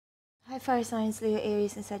Hi fire signs, Leo,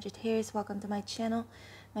 Aries, and Sagittarius. Welcome to my channel.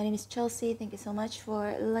 My name is Chelsea. Thank you so much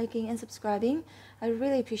for liking and subscribing. I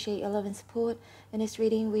really appreciate your love and support. In this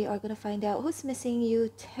reading, we are going to find out who's missing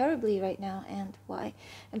you terribly right now and why.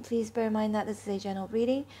 And please bear in mind that this is a general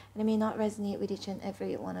reading and it may not resonate with each and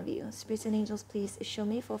every one of you. Spirits and angels, please show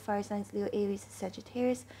me for fire signs, Leo, Aries, and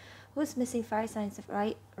Sagittarius. Who's missing fire signs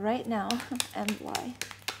right now and why?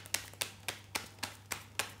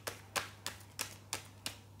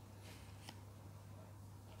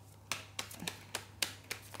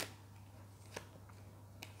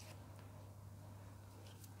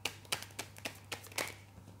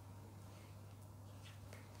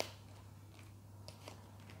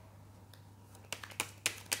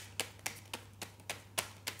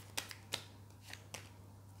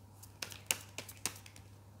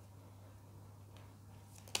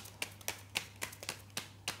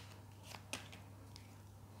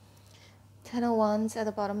 10 of Wands at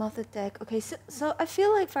the bottom of the deck. Okay, so I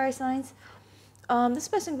feel like fire signs, this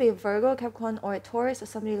person could be a Virgo, Capricorn, or a Taurus, or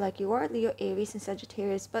somebody like you are, Leo, Aries, and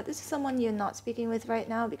Sagittarius. But this is someone you're not speaking with right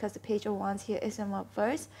now because the Page of Wands here is in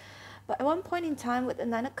reverse. But at one point in time with the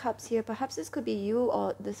Nine of Cups here, perhaps this could be you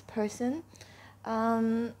or this person.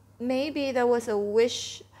 Maybe there was a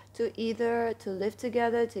wish to either to live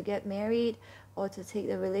together, to get married, or to take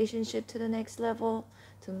the relationship to the next level,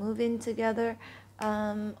 to move in together.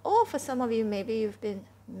 Or for some of you, maybe you've been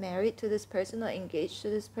married to this person or engaged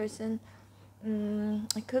to this person.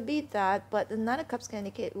 It could be that, but the Nine of Cups can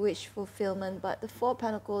indicate wish fulfillment, but the Four of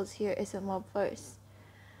Pentacles here is in reverse.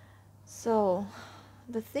 So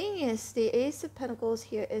the thing is, the Ace of Pentacles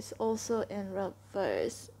here is also in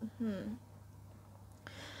reverse.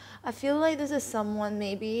 I feel like this is someone,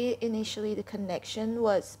 maybe initially the connection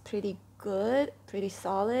was pretty good, pretty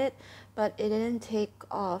solid, but it didn't take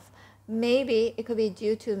off. Maybe it could be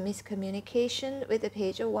due to miscommunication with the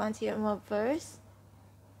Page of Wands here in reverse.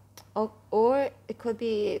 Or it could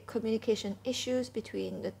be communication issues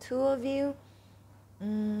between the two of you.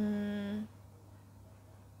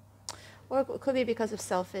 Or it could be because of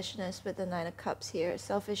selfishness with the Nine of Cups here.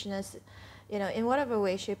 Selfishness, you know, in whatever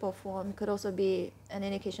way, shape, or form, could also be an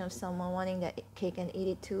indication of someone wanting that cake and eat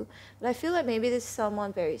it too. But I feel like maybe this is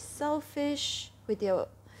someone very selfish with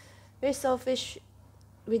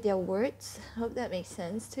their words. I hope that makes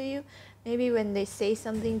sense to you. Maybe when they say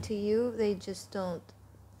something to you, they just don't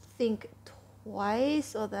think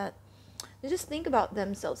twice, or that they just think about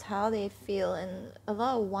themselves, how they feel, and a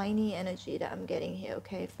lot of whiny energy that I'm getting here,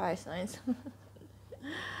 okay, fire signs.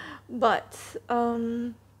 But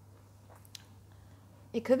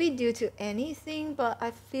it could be due to anything, but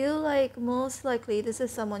I feel like most likely this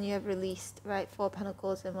is someone you have released, right? Four of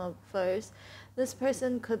Pentacles in reverse. This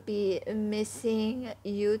person could be missing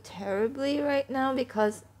you terribly right now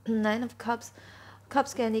because Nine of Cups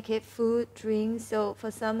can indicate food, drinks. So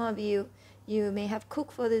for some of you, you may have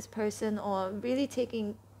cooked for this person or really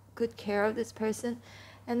taking good care of this person.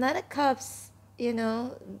 And Nine of Cups, you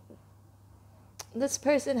know, this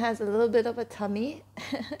person has a little bit of a tummy.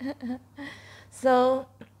 So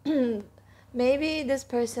maybe this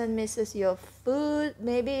person misses your food.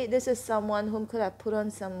 Maybe this is someone whom could have put on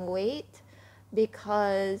some weight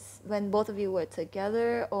because when both of you were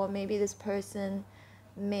together, or maybe this person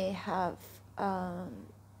may have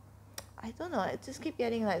I don't know, I just keep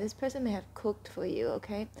getting like this person may have cooked for you,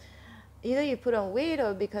 okay? Either you put on weight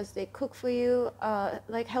or because they cook for you,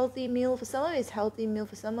 like healthy meal. For some of you it's healthy meal,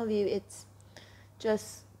 for some of you it's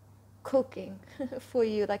just cooking for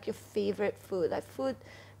you, like your favorite food, like food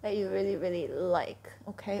that you really like,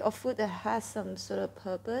 okay? Or food that has some sort of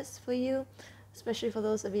purpose for you, especially for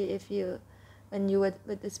those of you, when you were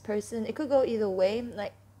with this person. It could go either way.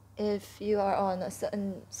 Like if you are on a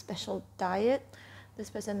certain special diet, this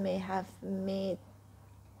person may have made,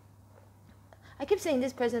 I keep saying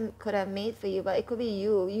this person could have made for you, but it could be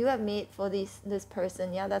you have made for this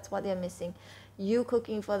person. Yeah, that's what they're missing, you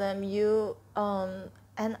cooking for them. You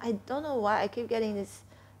and I don't know why I keep getting this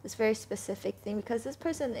very specific thing, because this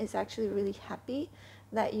person is actually really happy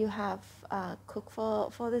that you have cooked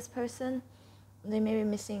for this person. They may be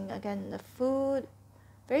missing, again, the food.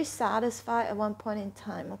 Very satisfied at one point in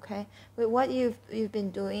time, okay, with what you've been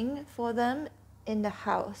doing for them in the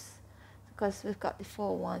house, because we've got the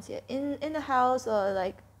Four of Wands here in the house, or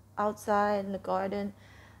like outside in the garden.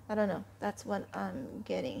 I don't know, that's what I'm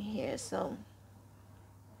getting here. So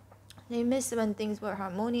they miss when things were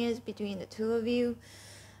harmonious between the two of you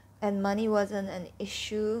and money wasn't an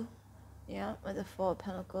issue. Yeah, with the Four of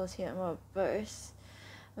Pentacles here in reverse.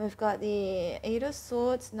 We've got the Eight of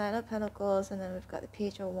Swords, Nine of Pentacles, and then we've got the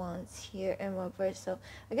Page of Wands here in reverse. So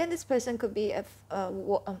again, this person could be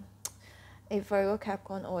a Virgo,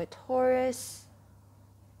 Capricorn, or a Taurus.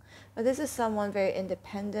 But this is someone very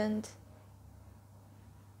independent.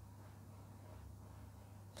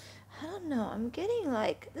 I don't know. I'm getting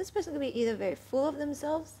like this person could be either very full of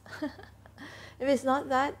themselves. If it's not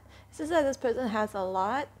that, it's just that this person has a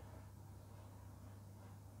lot.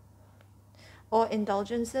 Or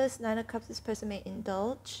indulgences. 9 of Cups, this person may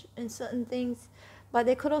indulge in certain things. But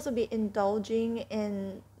they could also be indulging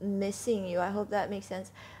in missing you. I hope that makes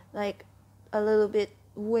sense. Like a little bit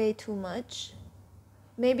way too much.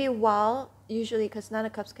 Maybe while, usually because 9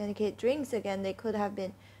 of Cups can indicate drinks again, they could have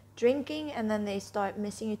been drinking and then they start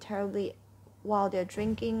missing you terribly while they're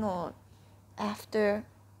drinking or after.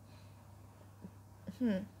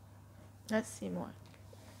 Let's see more.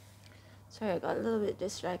 Sorry, I got a little bit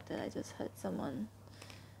distracted. I just heard someone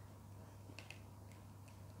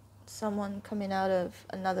coming out of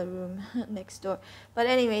another room next door. But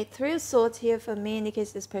anyway, 3 of Swords here for me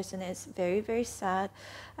indicates this person is very, very sad.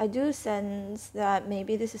 I do sense that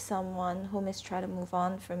maybe this is someone who is trying to move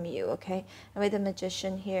on from you, okay? And with the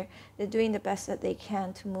Magician here, they're doing the best that they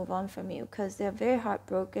can to move on from you because they're very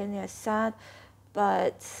heartbroken, they're sad,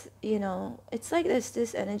 but, you know, it's like there's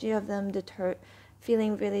this energy of them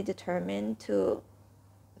feeling really determined to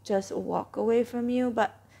just walk away from you,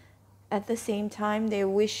 but at the same time, they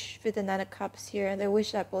wish, with the 9 of Cups here, they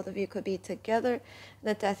wish that both of you could be together.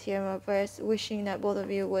 The Death here in reverse, wishing that both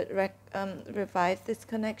of you would revive this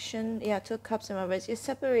connection. Yeah, 2 of Cups in reverse. You're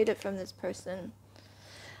separated from this person.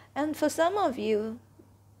 And for some of you,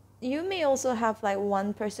 you may also have like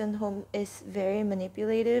one person who is very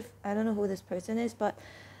manipulative. I don't know who this person is, but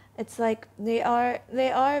it's like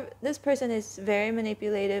this person is very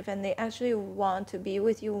manipulative and they actually want to be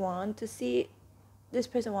with you, this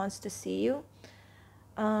person wants to see you,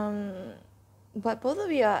 but both of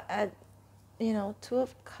you are at, you know, 2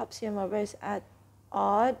 of Cups here in reverse, at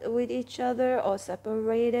odd with each other or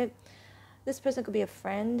separated. This person could be a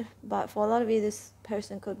friend, but for a lot of you, this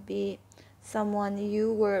person could be someone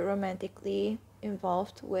you were romantically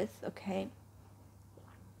involved with, okay?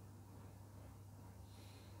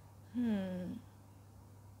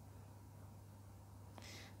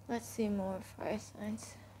 Let's see more fire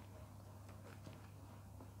signs.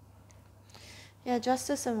 Yeah,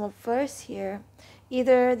 Justice in reverse here.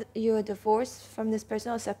 Either you're divorced from this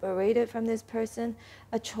person or separated from this person,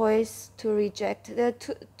 a choice to reject. There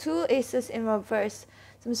are two aces in reverse,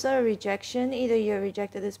 some sort of rejection. Either you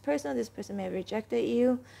rejected this person or this person may have rejected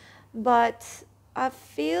you. But I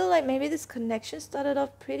feel like maybe this connection started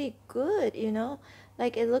off pretty good, you know?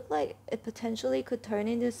 Like it looked like it potentially could turn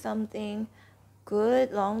into something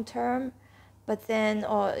good long term. But then,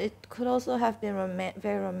 or it could also have been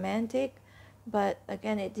very romantic. But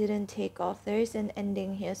again, it didn't take off. There is an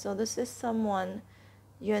ending here. So this is someone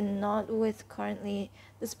you're not with currently.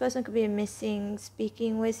 This person could be missing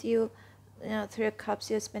speaking with you. You know, 3 of Cups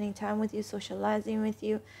here, spending time with you, socializing with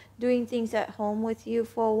you, doing things at home with you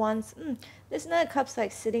for once. This 9 of Cups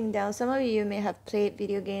like sitting down. Some of you may have played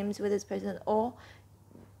video games with this person, or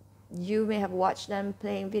you may have watched them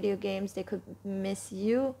playing video games. They could miss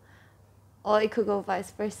you, or it could go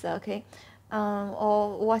vice versa, okay?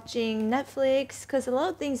 Or watching Netflix, because a lot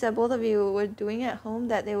of things that both of you were doing at home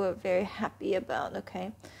that they were very happy about,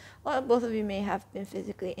 okay? Or both of you may have been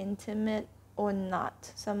physically intimate or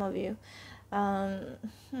not, some of you. 2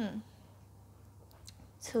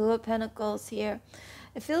 of Pentacles here.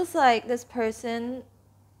 It feels like this person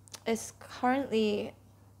is currently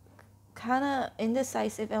kind of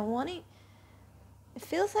indecisive and it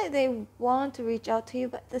feels like they want to reach out to you,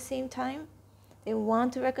 but at the same time, they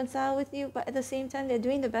want to reconcile with you, but at the same time, they're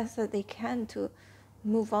doing the best that they can to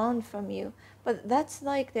move on from you. But that's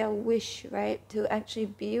like their wish, right? To actually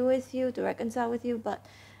be with you, to reconcile with you. But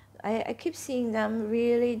I keep seeing them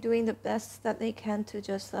really doing the best that they can to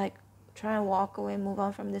just like try and walk away, move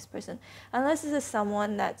on from this person. Unless this is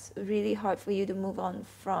someone that's really hard for you to move on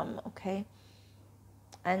from, okay?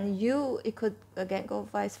 And it could, again, go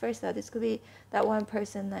vice versa. This could be that one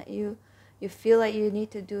person that you feel like you need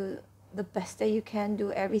to do the best that you can,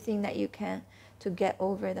 do everything that you can to get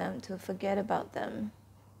over them, to forget about them.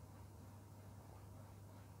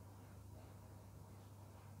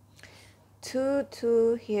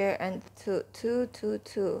 2 here and 2.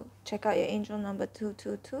 Check out your angel number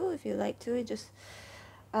 222 if you like to. Just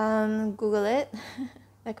Google it.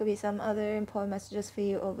 That could be some other important messages for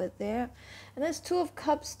you over there. And there's 2 of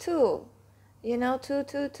Cups too. You know,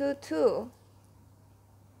 2.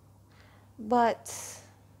 But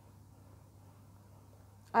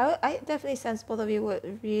I definitely sense both of you were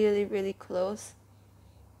really, really close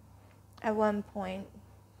at one point.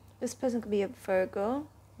 This person could be a Virgo,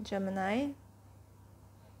 Gemini,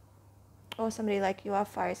 or somebody like you are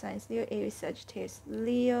fire signs: Leo, Aries, Sagittarius,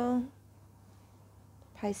 Leo,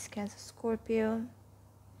 Pisces, Cancer, Scorpio.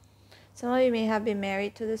 Some of you may have been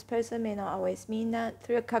married to this person, may not always mean that.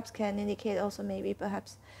 Three of Cups can indicate also maybe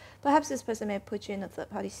perhaps this person may put you in a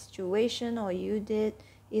third-party situation, or you did,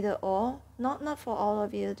 either or. Not for all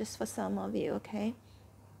of you, just for some of you, okay?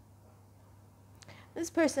 This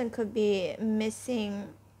person could be missing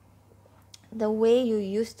the way you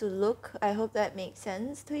used to look. I hope that makes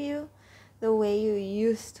sense to you. The way you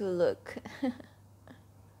used to look.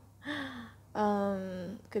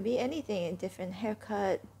 Could be anything, a different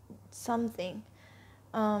haircut, something.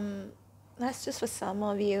 That's just for some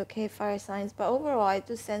of you, okay, fire signs. But overall, I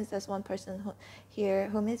do sense there's one person here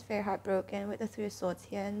whom is very heartbroken with the Three of Swords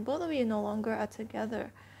here, and both of you no longer are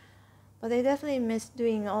together. But they definitely miss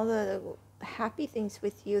doing all the happy things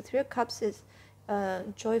with you. Three of Cups is a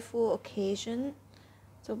joyful occasion.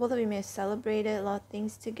 So both of you may have celebrated a lot of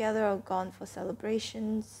things together or gone for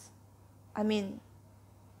celebrations. I mean,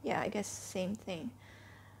 yeah, I guess same thing.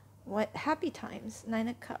 What happy times? Nine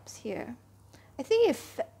of Cups here. I think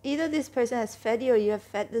if either this person has fed you or you have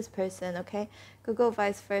fed this person, okay? Could go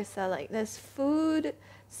vice versa. Like there's food,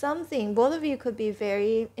 something. Both of you could be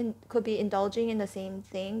could be indulging in the same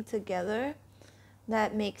thing together.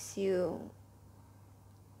 That makes you,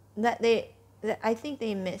 I think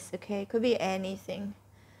they miss, okay? Could be anything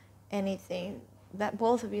that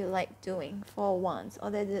both of you like doing for once,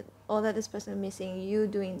 or that this person is missing you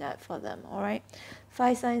doing that for them. All right,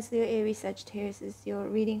 fire signs: Leo, Aries, Sagittarius is your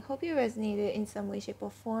reading. Hope you resonated in some way, shape,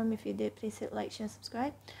 or form. If you did, please hit like, share,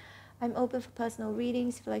 subscribe. I'm open for personal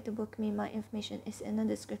readings. If you'd like to book me, my information is in the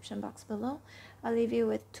description box below. I'll leave you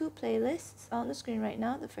with 2 playlists on the screen right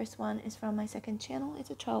now. The first one is from my second channel. It's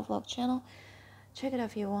a travel vlog channel. Check it out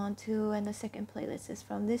if you want to. And the second playlist is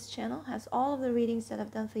from this channel. Has all of the readings that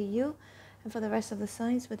I've done for you and for the rest of the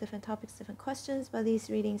signs, with different topics, different questions. But these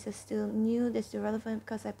readings are still new, they're still relevant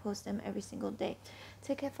because I post them every single day.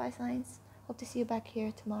 Take care, fire signs. Hope to see you back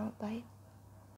here tomorrow. Bye.